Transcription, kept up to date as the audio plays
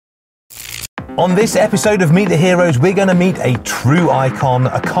On this episode of Meet the Heroes, we're going to meet a true icon,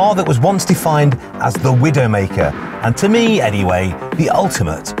 a car that was once defined as the Widowmaker, and to me, anyway, the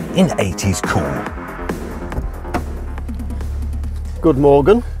ultimate in 80s cool. Good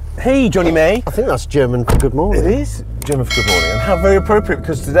morning. Hey, Johnny May. I think that's German for good morning. It is German for good morning, and how very appropriate,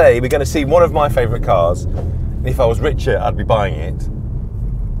 because today we're going to see one of my favourite cars. And if I was richer, I'd be buying it.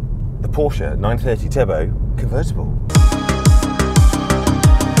 The Porsche 930 Turbo convertible.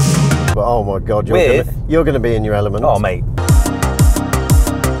 But oh my God, you're going to be in your element. Oh, mate.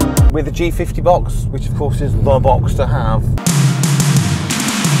 With the G50 box, which of course is the box to have.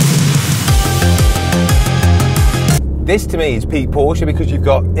 This to me is peak Porsche because you've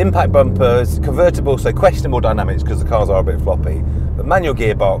got impact bumpers, convertible, so questionable dynamics because the cars are a bit floppy, but manual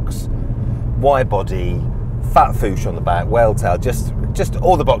gearbox, wide body, fat foosh on the back, whale tail, just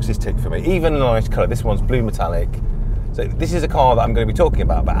all the boxes tick for me. Even a nice colour. This one's blue metallic. So this is a car that I'm going to be talking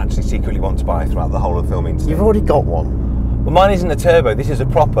about, but actually secretly want to buy throughout the whole of filming today. You've already got one. Well, mine isn't a turbo. This is a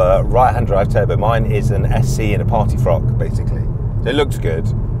proper right-hand drive turbo. Mine is an SC in a party frock, basically. So it looks good.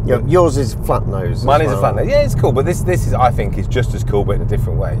 Yeah, yours is flat nose. Mine is a flat nose. Yeah, it's cool, but this is, I think, is just as cool, but in a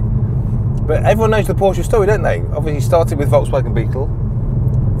different way. But everyone knows the Porsche story, don't they? Obviously, he started with Volkswagen Beetle.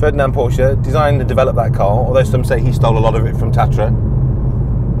 Ferdinand Porsche designed and developed that car, although some say he stole a lot of it from Tatra.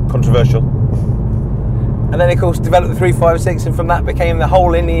 Controversial. And then, of course, developed the 356, and from that became the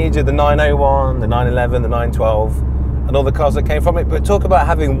whole lineage of the 901, the 911, the 912, and all the cars that came from it. But talk about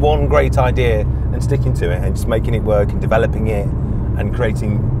having one great idea and sticking to it and just making it work and developing it and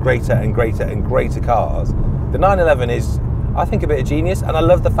creating greater and greater and greater cars. The 911 is, I think, a bit of genius, and I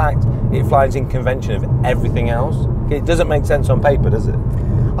love the fact it flies in convention of everything else. It doesn't make sense on paper, does it?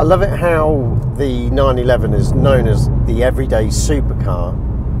 I love it how the 911 is known as the everyday supercar,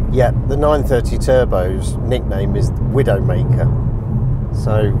 yet the 930 Turbo's nickname is Widowmaker.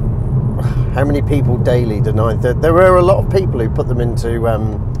 So, how many people daily do 930? There were a lot of people who put them into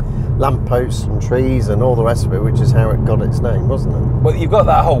lampposts and trees and all the rest of it, which is how it got its name, wasn't it? Well, you've got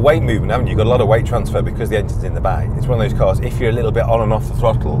that whole weight movement, haven't you? You've got a lot of weight transfer because the engine's in the back. It's one of those cars, if you're a little bit on and off the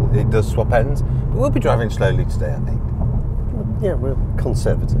throttle, it does swap ends. But we'll be driving slowly today, I think. Yeah, we're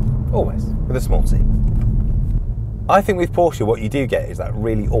conservative. Always, with a small t. I think with Porsche, what you do get is that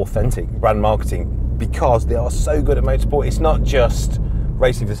really authentic brand marketing because they are so good at motorsport. It's not just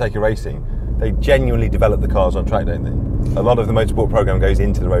racing for the sake of racing. They genuinely develop the cars on track, don't they? A lot of the motorsport program goes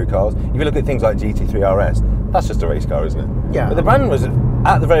into the road cars. If you look at things like GT3 RS, that's just a race car, isn't it? Yeah. But the brand was,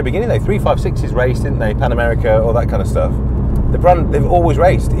 at the very beginning, 356s raced, didn't they? Pan America, all that kind of stuff. The brand, they've always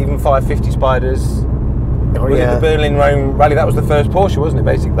raced, even 550 Spiders. Oh, was yeah. it the Berlin-Rome Rally? That was the first Porsche, wasn't it,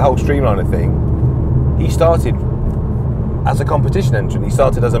 basically? The whole Streamliner thing. He started as a competition entrant. He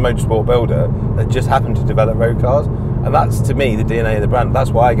started as a motorsport builder that just happened to develop road cars. And that's, to me, the DNA of the brand.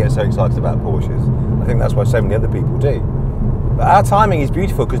 That's why I get so excited about Porsches. I think that's why so many other people do. But our timing is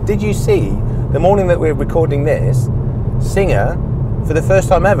beautiful, because did you see, the morning that we're recording this, Singer, for the first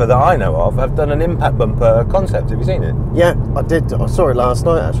time ever that I know of, have done an impact bumper concept. Have you seen it? Yeah, I did. I saw it last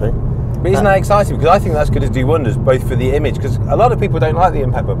night, actually. But isn't that exciting? Because I think that's going to do wonders, both for the image, because a lot of people don't like the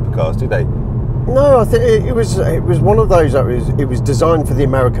impact bumper cars, do they? No, I think it was one of those that it was designed for the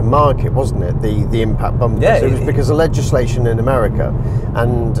American market, wasn't it? The impact bumpers. Yeah, it was because of legislation in America,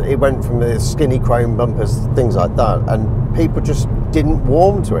 and it went from the skinny chrome bumpers, things like that, and people just didn't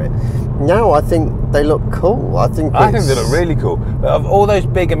warm to it. Now I think they look cool. I think they look really cool. But of all those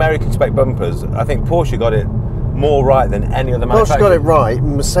big American spec bumpers, I think Porsche got it more right than any other manufacturer. Porsche got it right.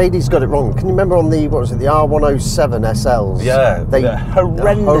 Mercedes got it wrong. Can you remember on the the R107 SLs? Yeah, they're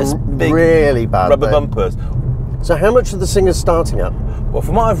horrendous, big, really bad rubber bumpers. So how much are the Singers starting at? Well,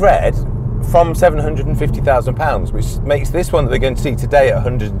 from what I've read, from £750,000, which makes this one that they're going to see today at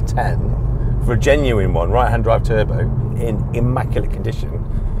 110 for a genuine one, right-hand drive turbo in immaculate condition.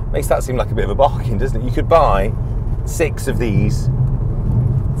 Makes that seem like a bit of a bargain, doesn't it? You could buy 6 of these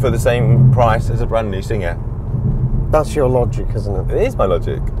for the same price as a brand new Singer. That's your logic, isn't it? It is my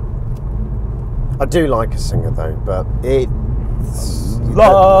logic. I do like a Singer though, but it's...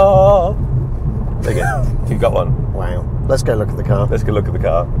 There you go. You've got one. Wow. Let's go look at the car. Let's go look at the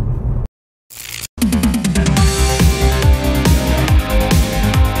car.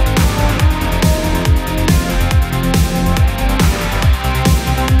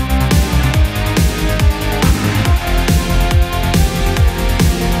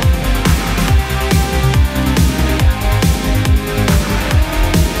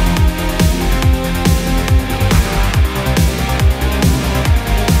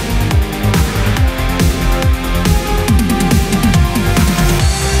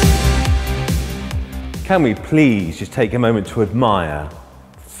 Can we please just take a moment to admire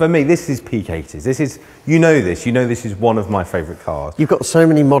for me, this is peak 80s. This is, you know this is one of my favourite cars. You've got so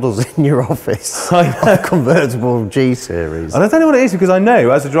many models in your office. I know. Of convertible G series. And I don't know what it is, because I know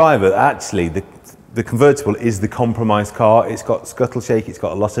as a driver, actually, the convertible is the compromised car. It's got scuttle shake, it's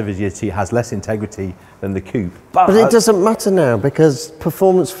got a lot of rigidity, it has less integrity than the coupe. But it doesn't matter now, because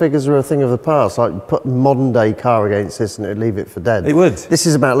performance figures are a thing of the past. Like, put a modern day car against this and it'd leave it for dead. It would. This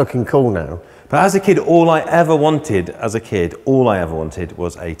is about looking cool now. But as a kid, all I ever wanted was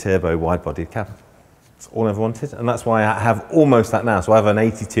a turbo wide-bodied cab. That's all I ever wanted, and that's why I have almost that now. So I have an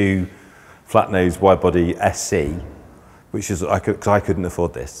 82 flat-nose wide-body SC, which is, because I couldn't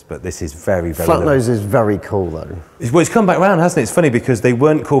afford this, but this is very, very Flat nose is very cool though. Well, it's come back round, hasn't it? It's funny because they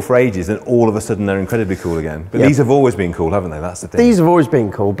weren't cool for ages, and all of a sudden they're incredibly cool again. But these have always been cool, haven't they? That's the thing. These have always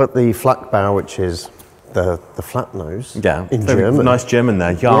been cool, but the Flachbau, which is the flat nose, in German. Nice German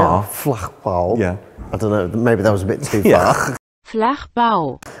there, yeah. Flachbau. Yeah. I don't know, maybe that was a bit too far.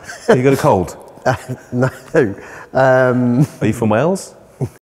 Flachbau. You got a cold? No. Are you from Wales?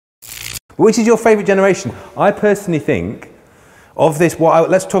 Which is your favourite generation? I personally think of this,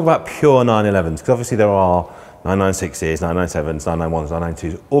 let's talk about pure 911s, because obviously there are 996s, 997s, 991s,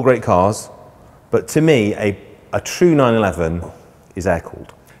 992s, all great cars, but to me, a true 911 is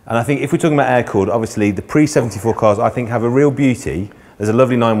air-cooled. And I think if we're talking about air-cooled, obviously the pre-74 cars I think have a real beauty. There's a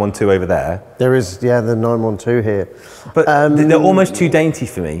lovely 912 over there. There is, yeah, the 912 here. But they're almost too dainty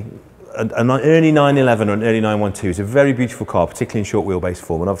for me. An early 911 or an early 912 is a very beautiful car, particularly in short wheelbase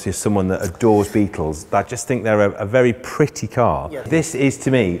form, and obviously as someone that adores Beetles, I just think they're a very pretty car. Yeah. This is,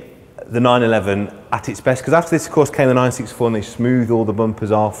 to me, the 911 at its best, because after this, of course, came the 964 and they smoothed all the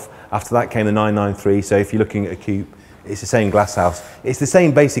bumpers off. After that came the 993, so if you're looking at a coupe, it's the same glasshouse. It's the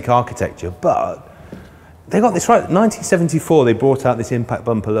same basic architecture, but they got this right. 1974, they brought out this impact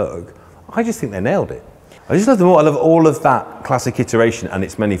bumper look. I just think they nailed it. I just love them all. I love all of that classic iteration and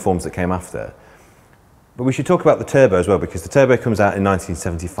its many forms that came after. But we should talk about the turbo as well, because the turbo comes out in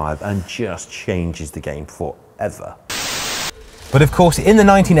 1975 and just changes the game forever. But of course, in the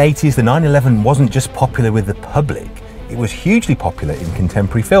 1980s, the 911 wasn't just popular with the public. It was hugely popular in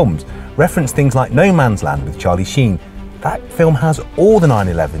contemporary films. Reference things like No Man's Land with Charlie Sheen. That film has all the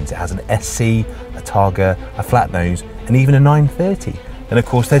 911s. It has an SC, a Targa, a flat nose, and even a 930. Then of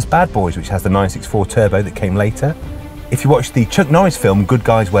course there's Bad Boys, which has the 964 turbo that came later. If you watch the Chuck Norris film Good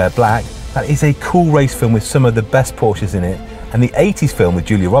Guys Wear Black, that is a cool race film with some of the best Porsches in it. And the 80s film with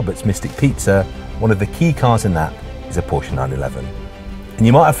Julia Roberts, Mystic Pizza, one of the key cars in that is a Porsche 911. And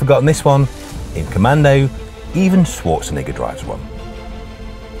you might have forgotten this one, in Commando, even Schwarzenegger drives one.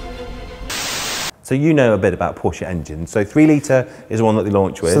 So you know a bit about Porsche engines. So 3 litre is the one that they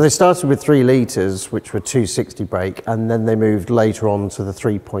launched with. So they started with 3 litres, which were 260 brake, and then they moved later on to the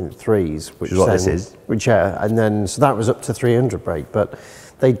 3.3s, which is what this is. Which, yeah, and then so that was up to 300 brake. But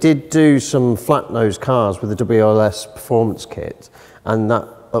they did do some flat nose cars with the WLS performance kit, and that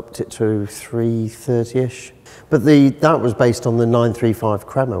upped it to 330-ish. But that was based on the 935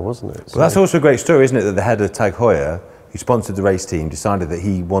 Kremer, wasn't it? So well, that's also a great story, isn't it? That the head of Tag Heuer, who sponsored the race team, decided that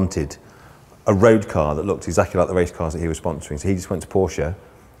he wanted a road car that looked exactly like the race cars that he was sponsoring. So he just went to Porsche,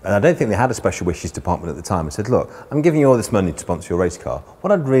 and I don't think they had a special wishes department at the time, and said, look, I'm giving you all this money to sponsor your race car.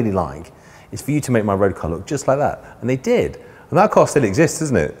 What I'd really like is for you to make my road car look just like that. And they did. And that car still exists,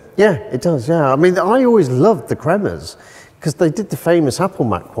 doesn't it? Yeah, it does, yeah. I mean, I always loved the Kremers, because they did the famous Apple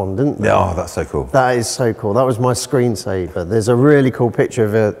Mac one, didn't they? Oh, that's so cool. That is so cool. That was my screensaver. There's a really cool picture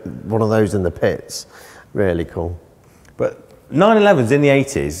of one of those in the pits. Really cool. But 911s in the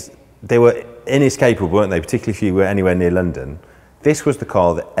 80s, they were inescapable, weren't they? Particularly if you were anywhere near London. This was the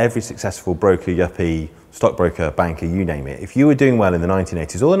car that every successful broker, yuppie, stockbroker, banker, you name it, if you were doing well in the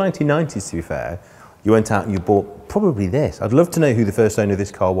 1980s, or the 1990s to be fair, you went out and you bought probably this. I'd love to know who the first owner of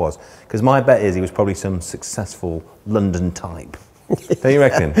this car was, because my bet is he was probably some successful London type. Don't you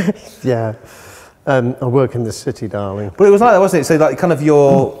reckon? Yeah. I work in the city, darling. But it was like that, wasn't it? So like kind of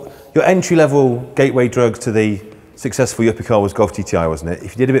your entry-level gateway drug to the successful yuppie car was Golf GTI, wasn't it?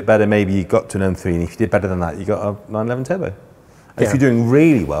 If you did a bit better, maybe you got to an M3, and if you did better than that, you got a 911 Turbo. And if you're doing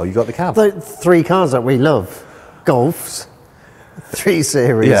really well, you got the cab. The 3 cars that we love, Golfs, 3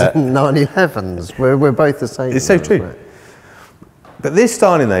 Series, and 911s, we're both the same. It's so true. Right? But this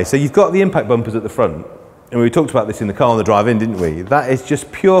styling though, so you've got the impact bumpers at the front, and we talked about this in the car on the drive-in, didn't we? That is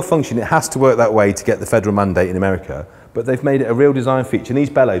just pure function. It has to work that way to get the federal mandate in America, but they've made it a real design feature. And these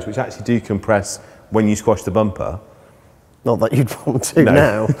bellows, which actually do compress when you squash the bumper. Not that you'd want to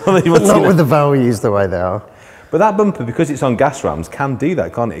now. Not with the values the way they are. But that bumper, because it's on gas rams, can do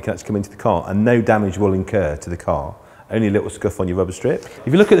that, can't it? It can actually come into the car and no damage will incur to the car. Only a little scuff on your rubber strip. If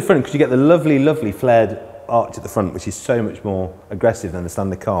you look at the front, because you get the lovely, lovely flared arch at the front, which is so much more aggressive than the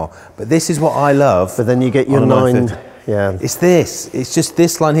standard car. But this is what I love. But then you get your 9, yeah. It's this. It's just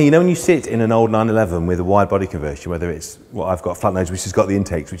this line here. You know, when you sit in an old 911 with a wide body conversion, whether it's what I've got, flat nose, which has got the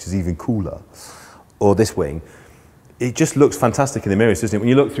intakes, which is even cooler, or this wing, it just looks fantastic in the mirrors, doesn't it? When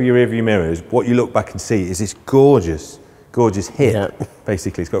you look through your rearview mirrors, what you look back and see is this gorgeous hip. Yeah.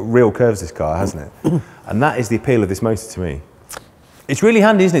 Basically, it's got real curves, this car, hasn't it? And that is the appeal of this motor to me. It's really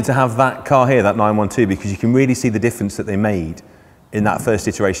handy, isn't it, to have that car here, that 912, because you can really see the difference that they made in that first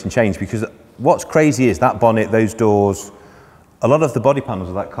iteration change. Because what's crazy is that bonnet, those doors, a lot of the body panels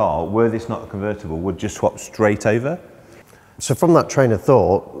of that car, were this not a convertible, would just swap straight over. So from that train of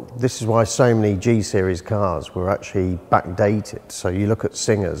thought, this is why so many G-Series cars were actually backdated. So you look at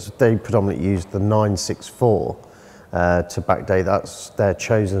Singers, they predominantly used the 964 to backdate. That's their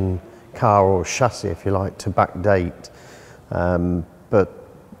chosen car or chassis, if you like, to backdate. But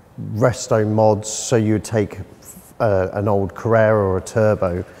resto mods, so you would take an old Carrera or a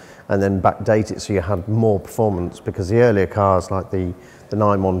turbo and then backdate it so you had more performance, because the earlier cars like the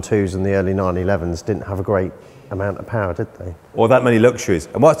 912s and the early 911s didn't have a great amount of power, did they? Or that many luxuries.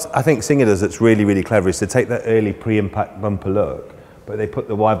 And what I think Singer does that's really, really clever is to take that early pre-impact bumper look, but they put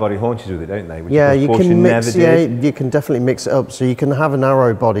the wide body haunches with it, don't they? Which yeah, you Porsche can mix. Never did. Yeah, you can definitely mix it up. So you can have a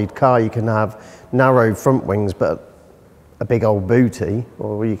narrow-bodied car, you can have narrow front wings, but a big old booty,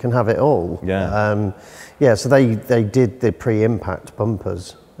 or you can have it all. Yeah. Yeah. So they did the pre-impact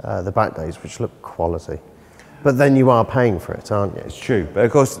bumpers, the back days, which look quality. But then you are paying for it, aren't you? It's true. But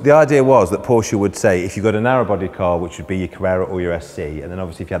of course, the idea was that Porsche would say, if you've got a narrow-bodied car, which would be your Carrera or your SC, and then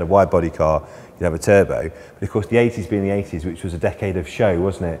obviously if you had a wide-body car, you'd have a turbo. But of course, the 80s being the 80s, which was a decade of show,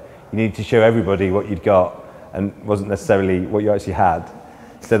 wasn't it? You needed to show everybody what you'd got, and wasn't necessarily what you actually had.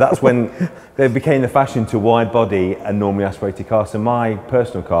 So that's when there became the fashion to wide-body and normally aspirated cars. So my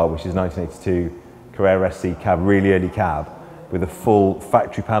personal car, which is 1982 Carrera SC cab, really early cab, with a full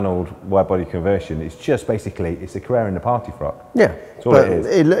factory panelled wide body conversion, it's just basically, it's a Carrera in a party frock. Yeah, that's all it is.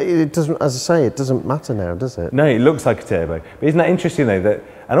 It doesn't, as I say, it doesn't matter now, does it? No, it looks like a turbo. But isn't that interesting though, that,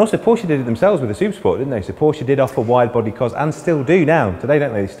 and also Porsche did it themselves with the Supersport, didn't they? So Porsche did offer wide body cars, and still do now, today,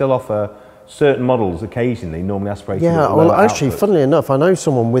 don't they? They still offer certain models occasionally, normally aspirated. Yeah, well actually, output. Funnily enough, I know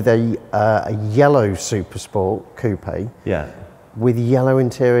someone with a yellow Supersport coupe. Yeah. With yellow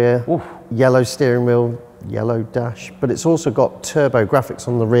interior, oof, yellow steering wheel, yellow dash, but it's also got turbo graphics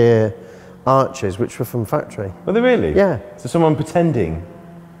on the rear arches, which were from factory. Were they really? Yeah. So someone pretending?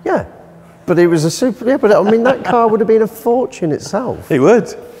 Yeah, but it was a super, yeah, but I mean, that car would have been a fortune itself. It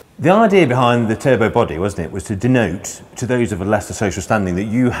would. The idea behind the turbo body, wasn't it, was to denote to those of a lesser social standing that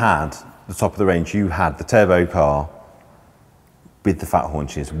you had the top of the range, you had the turbo car with the fat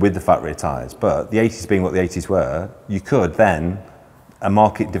haunches, with the fat rear tyres, but the 80s being what the 80s were, you could then, a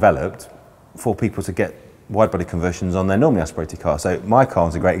market developed for people to get wide body conversions on their normally aspirated car. So my car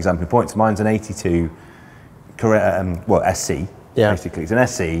is a great example of points. Mine's an 82 Carrera, SC, yeah. Basically. It's an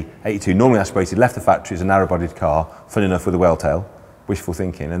SC, 82, normally aspirated, left the factory as a narrow bodied car, fun enough with a whale tail, wishful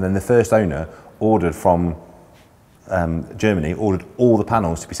thinking. And then the first owner ordered from Germany, ordered all the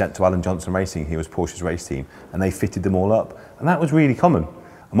panels to be sent to Alan Johnson Racing, he was Porsche's race team, and they fitted them all up. And that was really common.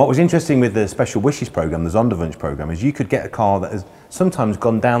 And what was interesting with the Special Wishes programme, the Sonderwunsch programme, is you could get a car that has sometimes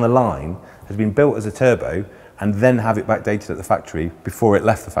gone down the line, has been built as a turbo, and then have it backdated at the factory before it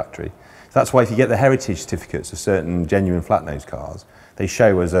left the factory. So that's why if you get the heritage certificates of certain genuine flat nose cars, they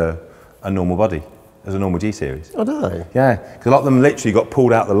show as a normal body, as a normal G-Series. Oh, do they? Yeah, because a lot of them literally got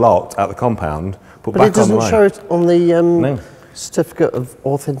pulled out the lot, out the compound, put back on the line. But it doesn't show it on the no. certificate of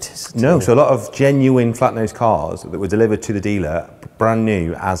authenticity? No, so a lot of genuine flat nose cars that were delivered to the dealer, brand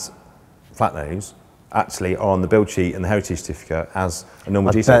new as flat nose, actually are on the build sheet and the heritage certificate as a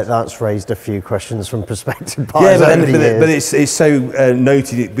normal G-Series. I bet that's raised a few questions from prospective buyers over the years. But it's so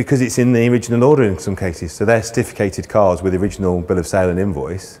noted because it's in the original order in some cases. So they're certificated cars with the original bill of sale and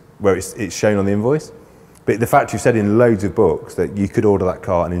invoice, where it's shown on the invoice. But the factory said in loads of books that you could order that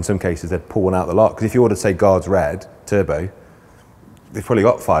car, and in some cases they'd pull one out the lot. Because if you ordered, say, Guards Red Turbo, they've probably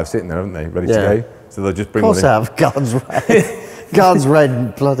got 5 sitting there, haven't they, ready to go? So they'll just bring them in. Of course I have Guards Red. Guards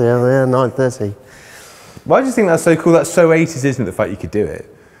Red, bloody hell, yeah, 930. Why do you think that's so cool? That's so 80s, isn't it, the fact you could do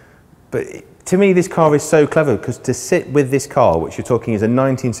it? But to me, this car is so clever, because to sit with this car, which you're talking is a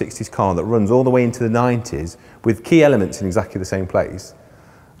 1960s car that runs all the way into the 90s, with key elements in exactly the same place,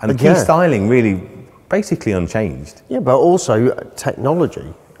 and the key styling really basically unchanged. Yeah, but also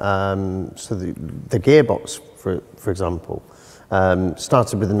technology. So the gearbox, for example,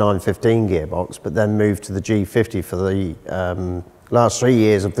 started with the 915 gearbox, but then moved to the G50 for the last 3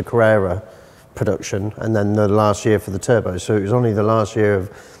 years of the Carrera production, and then the last year for the turbo. So it was only the last year of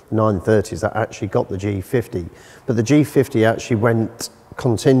 930s that actually got the G50. But the G50 actually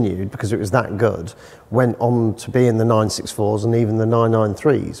continued, because it was that good, went on to be in the 964s and even the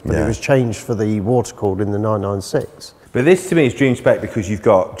 993s, but it was changed for the water-cooled in the 996. But this to me is dream spec because you've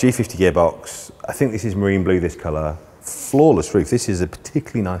got G50 gearbox. I think this is marine blue, this colour. Flawless roof. This is a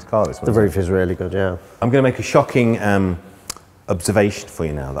particularly nice car, this one. The roof is really good, yeah. I'm going to make a shocking observation for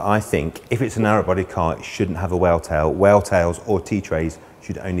you now, that I think if it's a narrow body car, it shouldn't have a whale tail. Whale tails or T-trays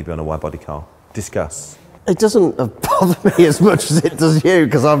should only be on a wide body car. Discuss. It doesn't bother me as much as it does you,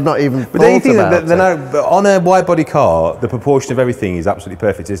 because I've not even thought about it. But on a wide body car, the proportion of everything is absolutely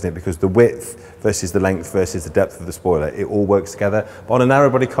perfect, isn't it? Because the width versus the length versus the depth of the spoiler, it all works together. But on a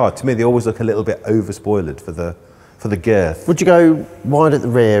narrow body car, to me, they always look a little bit over spoilered for the girth. Would you go wide at the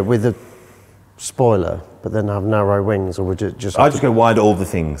rear with a spoiler, but then have narrow wings, or would you just? I just go wide all the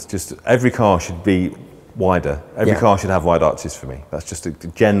things. Just every car should be wider. Every car should have wide arches for me. That's just a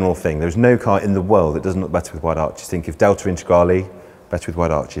general thing. There's no car in the world that doesn't look better with wide arches. Think of Delta Integrale, better with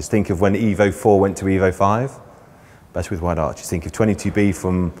wide arches. Think of when Evo 4 went to Evo 5, better with wide arches. Think of 22B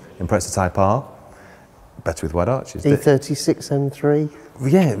from Impreza Type R, better with wide arches. E36 M3?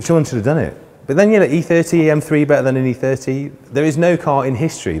 Yeah, someone should have done it. But then, E30, M3 better than an E30. There is no car in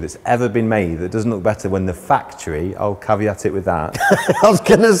history that's ever been made that doesn't look better when the factory, I'll caveat it with that. I was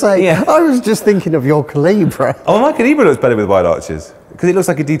going to say, I was just thinking of your Calibra. Oh, my Calibra looks better with wide arches, because it looks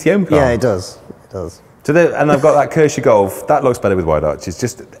like a DTM car. Yeah, it does. It does. And I've got that Kershaw Golf, that looks better with wide arches.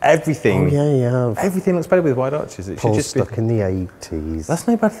 Just everything. Oh, yeah. Everything looks better with wide arches. It should just stuck in the 80s. That's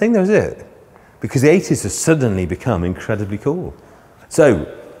no bad thing though, is it? Because the 80s have suddenly become incredibly cool.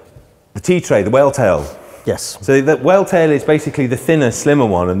 So, the T-tray, the whale tail. Yes. So the whale tail is basically the thinner, slimmer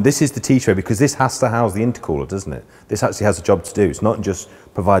one, and this is the T-tray because this has to house the intercooler, doesn't it? This actually has a job to do. It's not just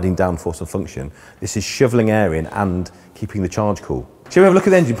providing downforce and function. This is shoveling air in and keeping the charge cool. Shall we have a look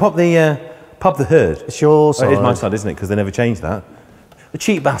at the engine? Pop the hood. It's your side. Oh, it is my side, isn't it? Because they never changed that. The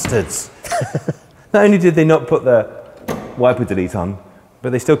cheap bastards. Not only did they not put the wiper delete on,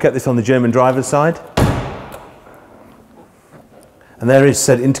 but they still kept this on the German driver's side. And there is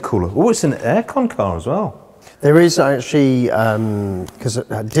said intercooler. Oh, it's an aircon car as well. There is actually, because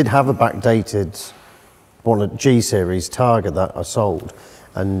I did have a backdated one at G Series Targa that I sold,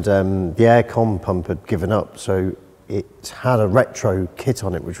 and the aircon pump had given up, so it had a retro kit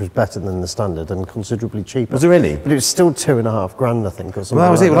on it, which was better than the standard and considerably cheaper. Was it really? But it was still $2.5 grand, I think, or something. Well,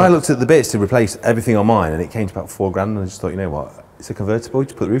 that was like it. When that. I looked at the bits to replace everything on mine, and it came to about $4 grand, and I just thought, you know what? It's a convertible. You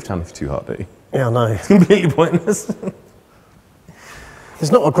just put the roof down if it's too hot, don't you? Yeah, I know. It's completely pointless.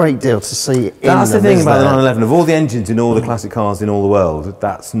 There's not a great deal to see in That's the them, thing is about the there? 911. Of all the engines in all the classic cars in all the world,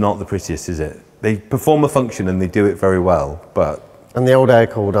 that's not the prettiest, is it? They perform a function and they do it very well, but... And the old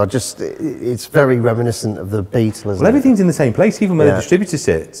air-cooled are just, it's very reminiscent of the Beetle, isn't Well, it? everything's in the same place, even where the distributor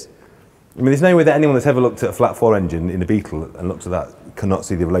sits. I mean, there's no way that anyone that's ever looked at a flat 4 engine in a Beetle and looked at that cannot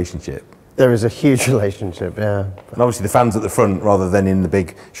see the relationship. There is a huge relationship, yeah. And obviously the fans at the front rather than in the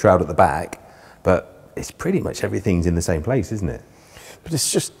big shroud at the back, but it's pretty much everything's in the same place, isn't it? But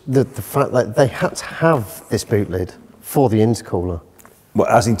it's just the fact that they had to have this boot lid for the intercooler. Well,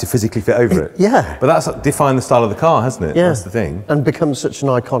 as in to physically fit over it? Yeah. But that's defined the style of the car, hasn't it? Yeah. That's the thing. And becomes such an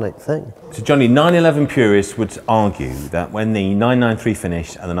iconic thing. So Johnny, 911 purists would argue that when the 993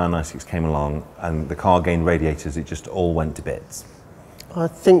 finished and the 996 came along and the car gained radiators, it just all went to bits. I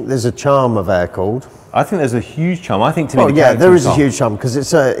think there's a charm of air-cooled. I think there's a huge charm. I think to me, Well, yeah, there is a huge charm because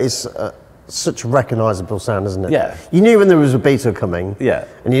it's such a recognisable sound, isn't it? Yeah. You knew when there was a Beetle coming. Yeah.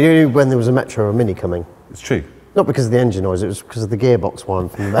 And you knew when there was a Metro or a Mini coming. It's true. Not because of the engine noise, it was because of the gearbox one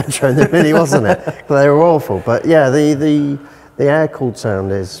from the Metro and the Mini, wasn't it? They were awful. But yeah, the air-cooled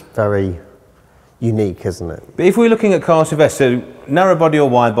sound is very unique, isn't it? But if we're looking at cars to invest, so narrow body or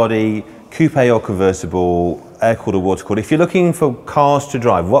wide body, coupe or convertible, air-cooled or water-cooled, if you're looking for cars to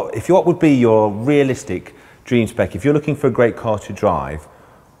drive, what would be your realistic dream spec? If you're looking for a great car to drive,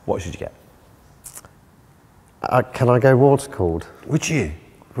 what should you get? Can I go water-cooled? Would you?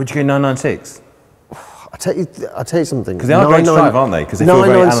 Would you go 996? I'll tell you something. Because they are great to drive, aren't they? Because they feel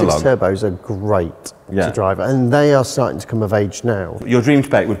very analog. 996 turbos are great to drive, and they are starting to come of age now. Your dream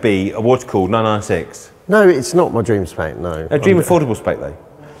spec would be a water-cooled 996? No, it's not my dream spec, no. A dream affordable spec, though?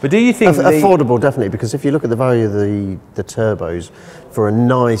 But do you think... Affordable, definitely, because if you look at the value of the turbos, for a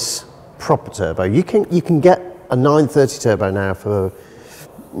nice, proper turbo, you can get a 930 turbo now for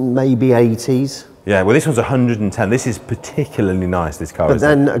maybe 80s. Yeah, well, this one's 110. This is particularly nice, this car. But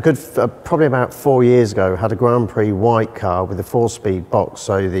then probably about 4 years ago, had a Grand Prix white car with a 4-speed box,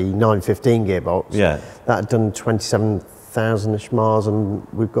 so the 915 gearbox. Yeah. That had done 27 100,000-ish miles, and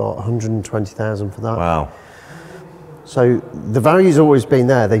we've got 120,000 for that. Wow. So the value's always been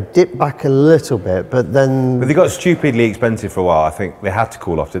there. They dipped back a little bit, but then... But they got stupidly expensive for a while. I think they had to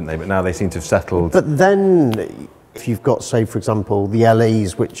cool off, didn't they? But now they seem to have settled. But then, if you've got, say, for example, the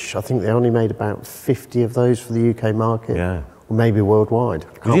LEs, which I think they only made about 50 of those for the UK market. Yeah. Or maybe worldwide.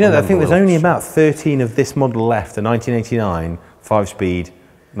 You know, I think there's only about 13 of this model left, the 1989 5-speed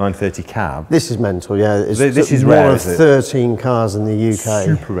 930 cab. This is mental, yeah. This is more rare, of 13 cars in the UK.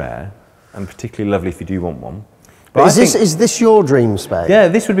 Super rare, and particularly lovely if you do want one. But is this your dream spec? Yeah,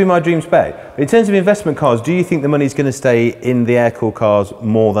 this would be my dream spec. But in terms of investment cars, do you think the money's going to stay in the air-cooled cars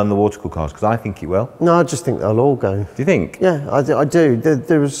more than the water-cooled cars? Because I think it will. No, I just think they'll all go. Do you think? Yeah, I do.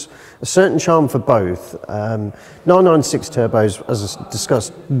 There's a certain charm for both. 996 turbos, as I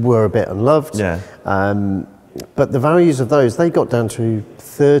discussed, were a bit unloved. Yeah. But the values of those, they got down to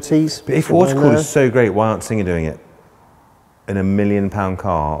 30s. But if water-cooled is so great, why aren't Singer doing it? In a £1 million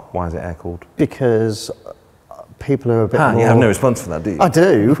car, why is it air-cooled? Because people are a bit more... You have no response for that, do you? I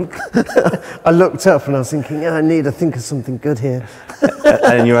do. I looked up and I was thinking, I need to think of something good here.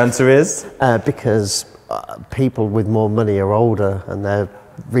 And your answer is? Because people with more money are older and they're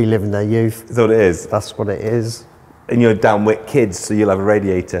reliving their youth. That's what it is? That's what it is. And you're down-wit kids, so you'll have a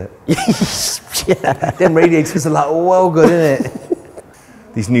radiator. Yeah. Them radiators are like, well good, isn't it?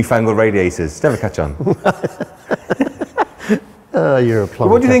 These newfangled radiators, never catch on. You're a plonker.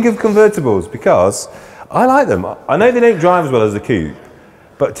 What do you think of convertibles? Because I like them. I know they don't drive as well as the coupe,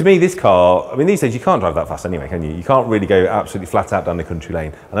 but to me this car, I mean these days you can't drive that fast anyway, can you? You can't really go absolutely flat out down the country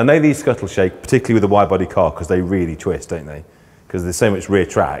lane. And I know these scuttle shake, particularly with a wide body car, because they really twist, don't they? Because there's so much rear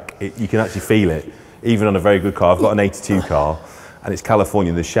track, you can actually feel it, even on a very good car. I've got an 82 car, and it's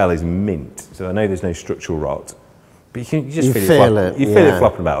California, the shell is mint, so I know there's no structural rot, but you just feel it. You feel it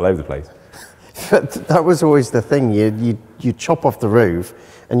flopping about all over the place. But that was always the thing. You chop off the roof,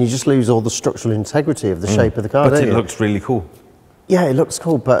 and you just lose all the structural integrity of the shape of the car. But it looks really cool. Yeah, it looks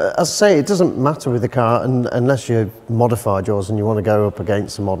cool. But as I say, it doesn't matter with the car unless you've modified yours and you want to go up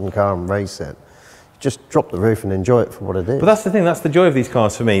against a modern car and race it. Just drop the roof and enjoy it for what it is. But that's the thing, that's the joy of these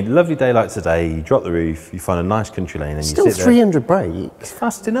cars for me. Lovely day like today, you drop the roof, you find a nice country lane and Still you sit there. 300 brake. It's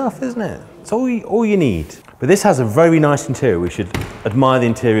fast enough, isn't it? It's all you need. But this has a very nice interior. We should admire the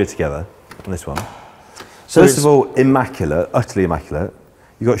interior together on this one. So first of all, immaculate, utterly immaculate.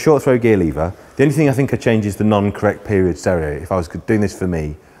 You've got short throw gear lever. The only thing I think I'd change is the non-correct period stereo. If I was doing this for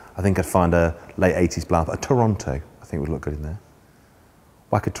me, I think I'd find a late 80s blamp. A Toronto, I think would look good in there.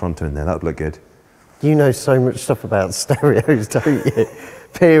 Whack a Toronto in there, that would look good. You know so much stuff about stereos, don't you?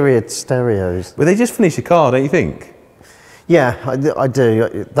 Period stereos. Well, they just finish a car, don't you think? Yeah, I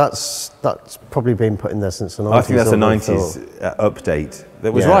do. That's probably been put in there since the 90s. I think that's a 90s update.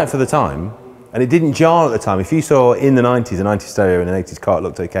 That was right for the time. And it didn't jar at the time. If you saw in the 90s a 90s stereo in an 80s car, it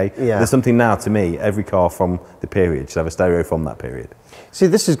looked okay. Yeah. There's something now, to me, every car from the period should have a stereo from that period. See,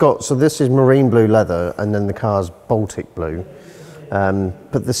 this is marine blue leather, and then the car's Baltic blue.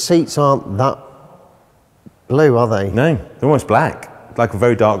 But the seats aren't that blue, are they? No, they're almost black, like a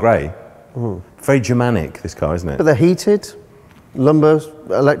very dark grey. Very Germanic, this car, isn't it? But they're heated,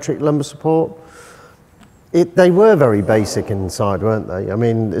 electric lumbar support. They were very basic inside, weren't they? I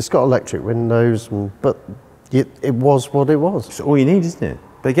mean, it's got electric windows, but it was what it was. It's all you need, isn't it?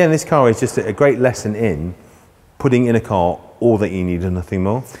 But again, this car is just a great lesson in putting in a car all that you need and nothing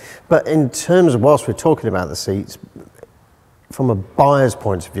more. But in terms of, whilst we're talking about the seats, from a buyer's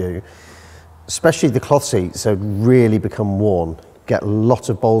point of view, especially the cloth seats have really become worn. Get a lot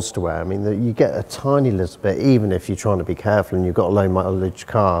of bolster wear. I mean, you get a tiny little bit, even if you're trying to be careful and you've got a low mileage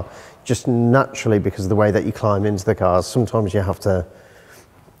car, just naturally because of the way that you climb into the cars, sometimes you have to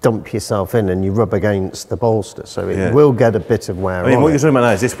dump yourself in and you rub against the bolster, so it will get a bit of wear. I mean, what you're talking about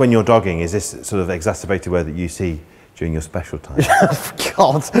now, is this when you're dogging, is this sort of exacerbated wear that you see during your special time?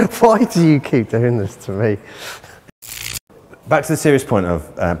 God, why do you keep doing this to me? Back to the serious point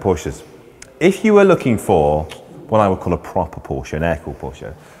of Porsches. If you were looking for what I would call a proper Porsche, an air-cooled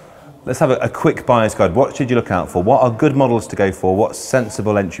Porsche, let's have a quick buyer's guide. What should you look out for? What are good models to go for? What's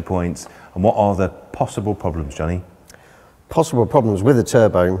sensible entry points? And what are the possible problems, Johnny? Possible problems with a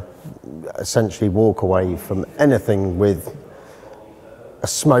turbo, essentially walk away from anything with a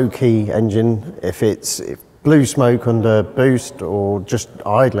smoky engine. If blue smoke under boost or just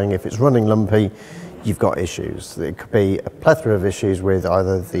idling, if it's running lumpy, you've got issues. There could be a plethora of issues with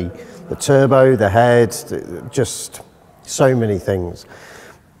either the turbo, the head, just so many things.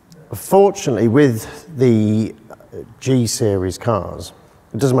 Fortunately, with the G series cars,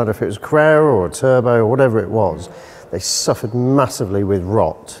 it doesn't matter if it was Carrera or a turbo or whatever it was, they suffered massively with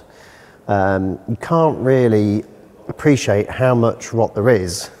rot. You can't really appreciate how much rot there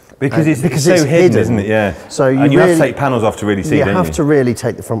is. Because it's so hidden, isn't it? Yeah. So you have to take panels off to really see, you have to really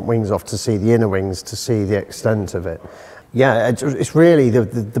take the front wings off to see the inner wings, to see the extent of it. Yeah, it's really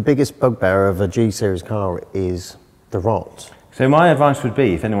the biggest bugbear of a G-Series car is the rot. So my advice would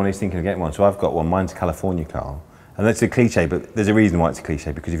be, if anyone is thinking of getting one, so I've got one, mine's a California car. And that's a cliche, but there's a reason why it's a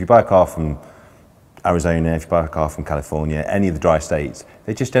cliche, because if you buy a car from Arizona, if you buy a car from California, any of the dry states,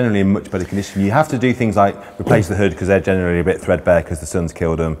 they're just generally in much better condition. You have to do things like replace the hood because they're generally a bit threadbare because the sun's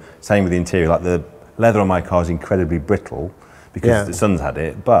killed them. Same with the interior, like the leather on my car is incredibly brittle because the sun's had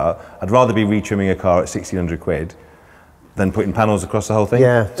it, but I'd rather be retrimming a car at 1,600 quid than putting panels across the whole thing.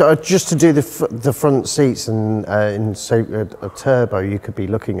 Yeah, so just to do the front seats and in a turbo, you could be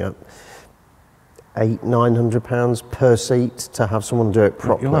looking at £800-900 per seat to have someone do it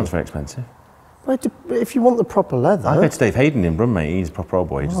properly. Your one's very expensive. But if you want the proper leather. I go to Dave Hayden in Brum, mate. He's a proper old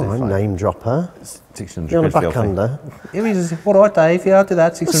boy. Name dropper. 600 You're on a quid. backhander. Yeah, he's all right, Dave. Yeah, I'll do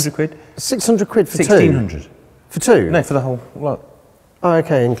that. 600 quid. 600 quid for 1,600. For two? No, for the whole lot. Oh,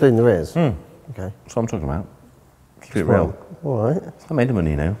 okay, including the rears. Okay. That's what I'm talking about. Keep it real. All right. I made the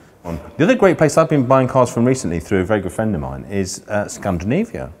money, you know. The other great place I've been buying cars from recently through a very good friend of mine is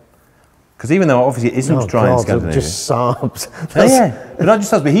Scandinavia. Because even though obviously it isn't dry in Scandinavia. Just Saabs. But not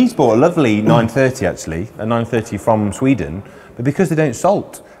just Saabs, but he's bought a lovely 930 actually, a 930 from Sweden, but because they don't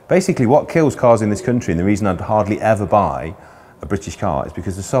salt. Basically what kills cars in this country, and the reason I'd hardly ever buy a British car, is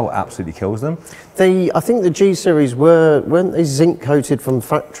because the salt absolutely kills them. I think the G-Series weren't they zinc coated from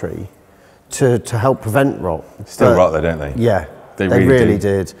factory to help prevent rot? Still rot though, don't they? Yeah, they really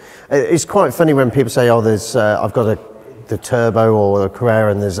did. It's quite funny when people say, oh, there's, I've got the turbo or the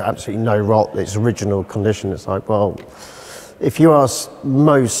Carrera and there's absolutely no rot, it's original condition. It's like, well, if you ask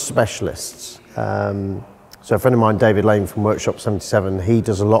most specialists, so a friend of mine, David Lane from Workshop 77, he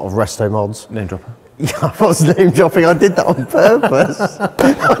does a lot of resto mods. Name dropper. Yeah, I was name dropping, I did that on purpose.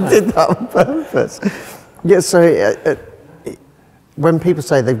 I did that on purpose. Yeah, so when people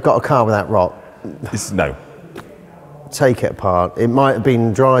say they've got a car without rot, no. Take it apart. It might have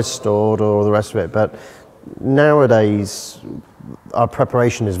been dry stored or the rest of it, but nowadays our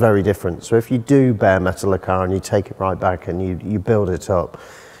preparation is very different. So if you do bare metal a car and you take it right back and you build it up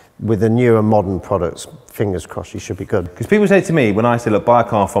with the newer modern products, fingers crossed, you should be good. Because people say to me, when I say, look, buy a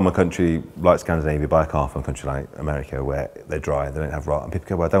car from a country like Scandinavia, buy a car from a country like America where they're dry, they don't have rot, and people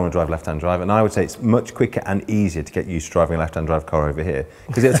go, well, I don't want to drive left-hand drive. And I would say it's much quicker and easier to get used to driving a left-hand drive car over here,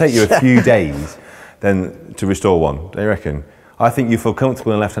 because it'll take you a few days then to restore one, don't you reckon? I think you feel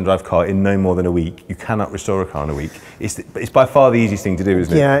comfortable in a left-hand drive car in no more than a week. You cannot restore a car in a week. It's by far the easiest thing to do,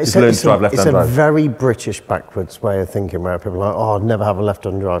 isn't it? Yeah, just learn to drive left-hand drive. It's a very British backwards way of thinking, where people are like, oh, I'd never have a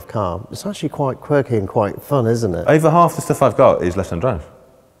left-hand drive car. It's actually quite quirky and quite fun, isn't it? Over half the stuff I've got is left-hand drive.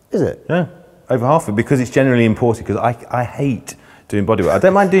 Is it? Yeah, over half of it, because it's generally imported, because I hate doing bodywork. I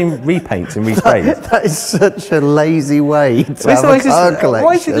don't mind doing repaints and resprays. That is such a lazy way to have a car collection.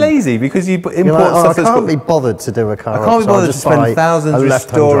 Why is it lazy? Because you import like, stuff I can't be bothered to do a car. I can't be bothered to spend thousands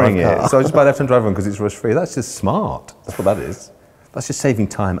restoring it, so I just buy a left-hand drive one because it's rust-free. That's just smart. That's what that is. That's just saving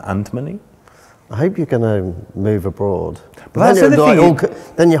time and money. I hope you're going to move abroad. But that's the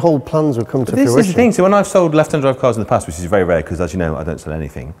thing. Then your whole plans would come to fruition. This is the thing. So when I've sold left-hand drive cars in the past, which is very rare because, as you know, I don't sell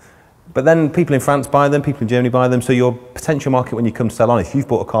anything. But then people in France buy them, people in Germany buy them, so your potential market when you come to sell on, if you've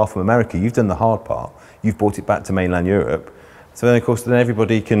bought a car from America, you've done the hard part, you've brought it back to mainland Europe, so then of course then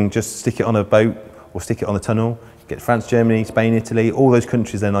everybody can just stick it on a boat or stick it on a tunnel, get France, Germany, Spain, Italy, all those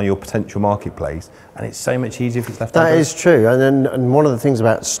countries then are your potential marketplace, and it's so much easier if it's left-hand drive. That is true, and one of the things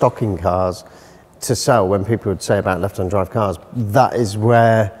about stocking cars to sell, when people would say about left-hand drive cars, that is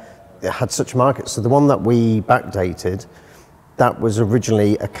where it had such a market. So the one that we backdated, that was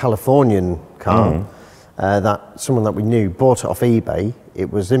originally a Californian car that someone that we knew bought it off eBay.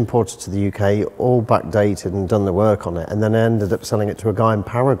 It was imported to the UK, all backdated and done the work on it, and then ended up selling it to a guy in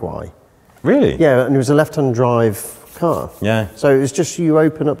Paraguay. Really? Yeah, and it was a left-hand drive car. Yeah. So it was just you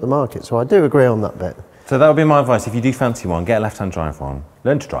open up the market. So I do agree on that bit. So that would be my advice. If you do fancy one, get a left-hand drive one.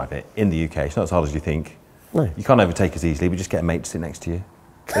 Learn to drive it in the UK. It's not as hard as you think. No. You can't overtake as easily, but just get a mate to sit next to you.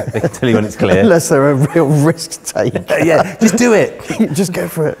 They can tell you when it's clear. Unless they're a real risk taker. Yeah, just do it. Just go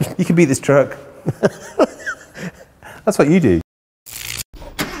for it. You can beat this truck. That's what you do.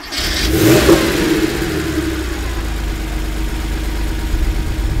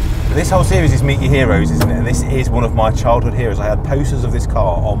 This whole series is Meet Your Heroes, isn't it? And this is one of my childhood heroes. I had posters of this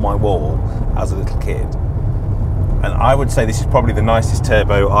car on my wall as a little kid. And I would say this is probably the nicest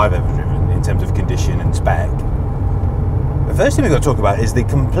turbo I've ever driven in terms of condition and spec. The first thing we've got to talk about is the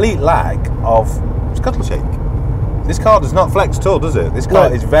complete lack of scuttle shake. This car does not flex at all, does it? This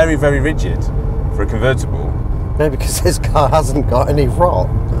car is very, very rigid for a convertible. Maybe because this car hasn't got any rot.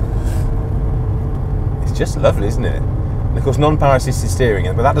 It's just lovely, isn't it? And of course, non-power assisted steering,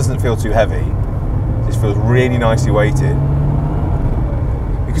 but that doesn't feel too heavy. It just feels really nicely weighted.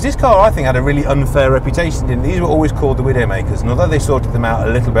 Because this car, I think, had a really unfair reputation, didn't it? These were always called the Widowmakers, and although they sorted them out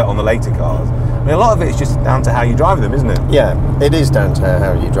a little bit on the later cars, I mean, a lot of it is just down to how you drive them, isn't it? Yeah, it is down to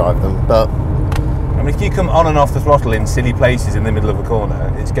how you drive them, but... I mean, if you come on and off the throttle in silly places in the middle of a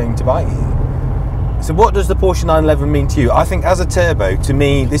corner, it's going to bite you. So what does the Porsche 911 mean to you? I think as a turbo, to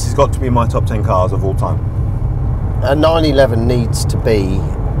me, this has got to be in my top 10 cars of all time. A 911 needs to be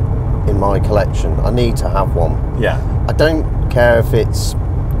in my collection. I need to have one. Yeah. I don't care if it's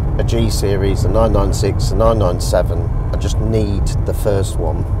a G series, a 996, a 997. I just need the first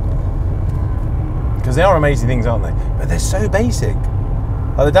one. Because they are amazing things, aren't they? But they're so basic.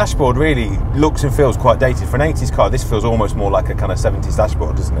 Like the dashboard really looks and feels quite dated. For an 80s car, this feels almost more like a kind of 70s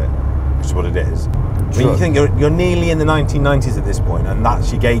dashboard, doesn't it? Which is what it is. I mean, you think you're nearly in the 1990s at this point, and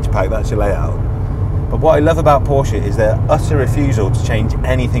that's your gauge pack, that's your layout. But what I love about Porsche is their utter refusal to change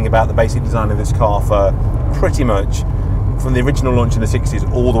anything about the basic design of this car for pretty much from the original launch in the 60s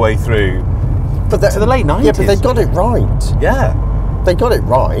all the way through to the late 90s. Yeah, but they got it right. Yeah. They got it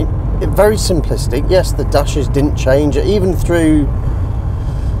right. Very simplistic. Yes, the dashes didn't change. Even through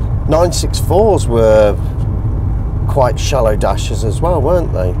 964s were quite shallow dashes as well,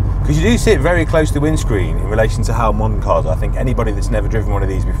 weren't they? Because you do sit very close to the windscreen in relation to how modern cars are. I think anybody that's never driven one of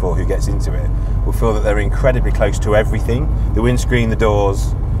these before who gets into it will feel that they're incredibly close to everything. The windscreen, the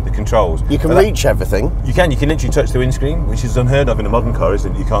doors, the controls. You can reach everything. You can literally touch the windscreen, which is unheard of in a modern car,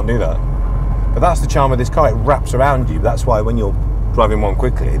 isn't it? You can't do that. But that's the charm of this car, it wraps around you. That's why when you're driving one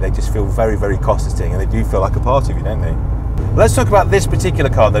quickly, they just feel very, very cosseting, and they do feel like a part of you, don't they? Let's talk about this particular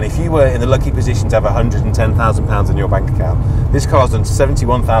car then. If you were in the lucky position to have £110,000 in your bank account, this car's done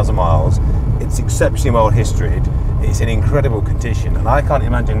 71,000 miles. It's exceptionally well historied. It's in incredible condition, and I can't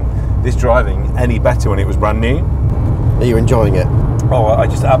imagine this driving any better when it was brand new. Are you enjoying it? Oh, I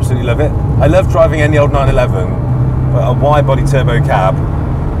just absolutely love it. I love driving any old 911, but a wide-body turbo cab,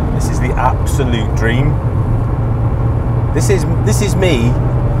 this is the absolute dream. This is me,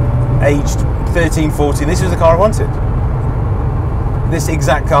 aged 13, 14. This was the car I wanted. This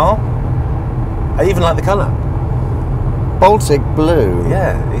exact car. I even like the colour. Baltic blue.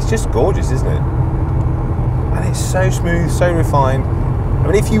 Yeah, it's just gorgeous, isn't it? And it's so smooth, so refined. I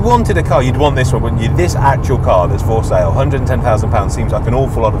mean, if you wanted a car, you'd want this one, wouldn't you? This actual car that's for sale, £110,000 seems like an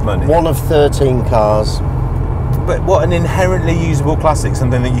awful lot of money. One of 13 cars. But what an inherently usable classic,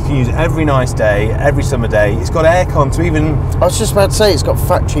 something that you can use every nice day, every summer day. It's got aircon to even... I was just about to say, it's got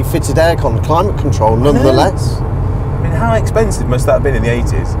factory fitted aircon, climate control nonetheless. I mean, how expensive must that have been in the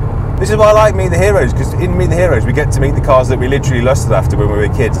 80s? This is why I like Meet the Heroes, because in Meet the Heroes we get to meet the cars that we literally lusted after when we were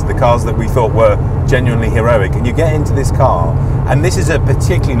kids, the cars that we thought were genuinely heroic. And you get into this car, and this is a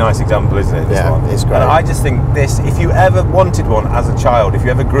particularly nice example, isn't it? This one. It's great. And I just think this, if you ever wanted one as a child, if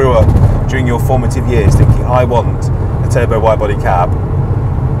you ever grew up during your formative years thinking, I want a turbo wide-body cab,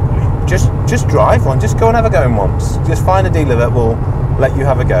 just drive one, just go and have a go in once. Just find a dealer that will let you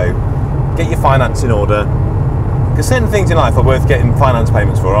have a go. Get your finance in order. Because certain things in life are worth getting finance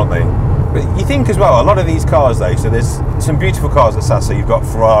payments for, aren't they? But you think as well, a lot of these cars though, so there's some beautiful cars at Sasso, you've got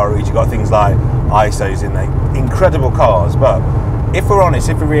Ferraris, you've got things like ISOs in there, incredible cars, but if we're honest,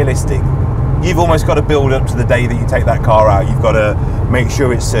 if we're realistic, you've almost got to build up to the day that you take that car out. You've got to make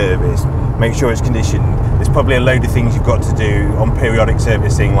sure it's serviced, make sure it's conditioned. There's probably a load of things you've got to do on periodic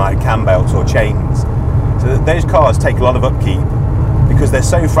servicing like cam belts or chains. So those cars take a lot of upkeep, because they're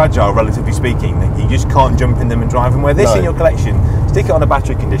so fragile, relatively speaking, that you just can't jump in them and drive them. Where this in your collection, stick it on a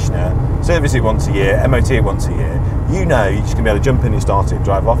battery conditioner, service it once a year, MOT it once a year, you know you're just going to be able to jump in and start it and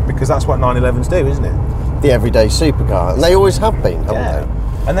drive off, because that's what 911s do, isn't it? The everyday supercar, and they always have been, haven't they?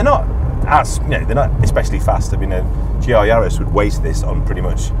 And they're not as, they're not especially fast. I mean, a GR Yaris would waste this on pretty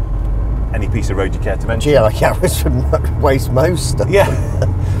much any piece of road you care to mention. GR Yaris would waste most stuff. Yeah,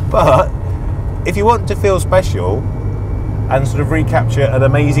 but if you want to feel special and sort of recapture an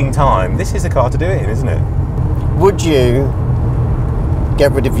amazing time, this is the car to do it in, isn't it? Would you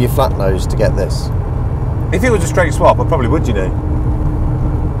get rid of your flat nose to get this? If it was a straight swap, I probably would,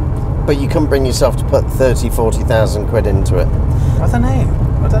 But you couldn't bring yourself to put 30, 40,000 quid into it. I don't know.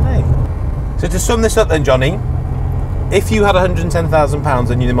 So to sum this up then, Johnny, if you had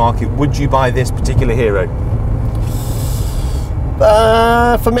 £110,000 in the market, would you buy this particular hero?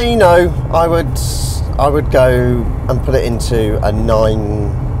 For me, no. I would go and put it into a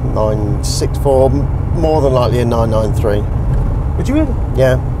 9964, more than likely a 993. Would you really?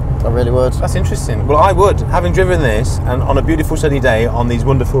 Yeah, I really would. That's interesting. Well, I would, having driven this and on a beautiful sunny day on these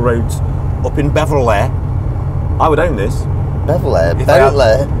wonderful roads up in Beverley, I would own this. Bevel Air, If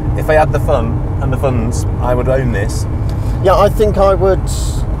Bentley. If I had the fun and the funds, I would own this. Yeah, I think I would.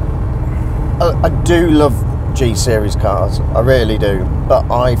 I do love G Series cars, I really do. But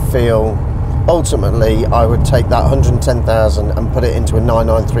I feel ultimately I would take that 110,000 and put it into a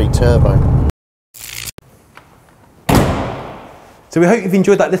 993 turbo. So we hope you've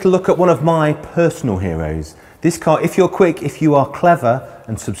enjoyed that little look at one of my personal heroes. This car, if you're quick, if you are clever,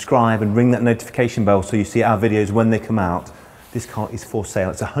 and subscribe and ring that notification bell so you see our videos when they come out, this car is for sale.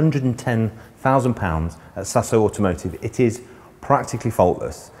 It's £110,000 at Sasso Automotive. It is practically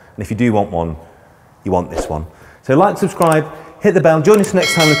faultless. And if you do want one, you want this one. So like, subscribe, hit the bell, join us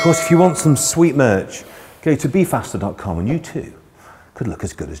next time. And of course, if you want some sweet merch, go to befastr.com and you too could look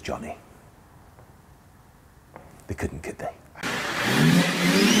as good as Johnny. They couldn't, could they?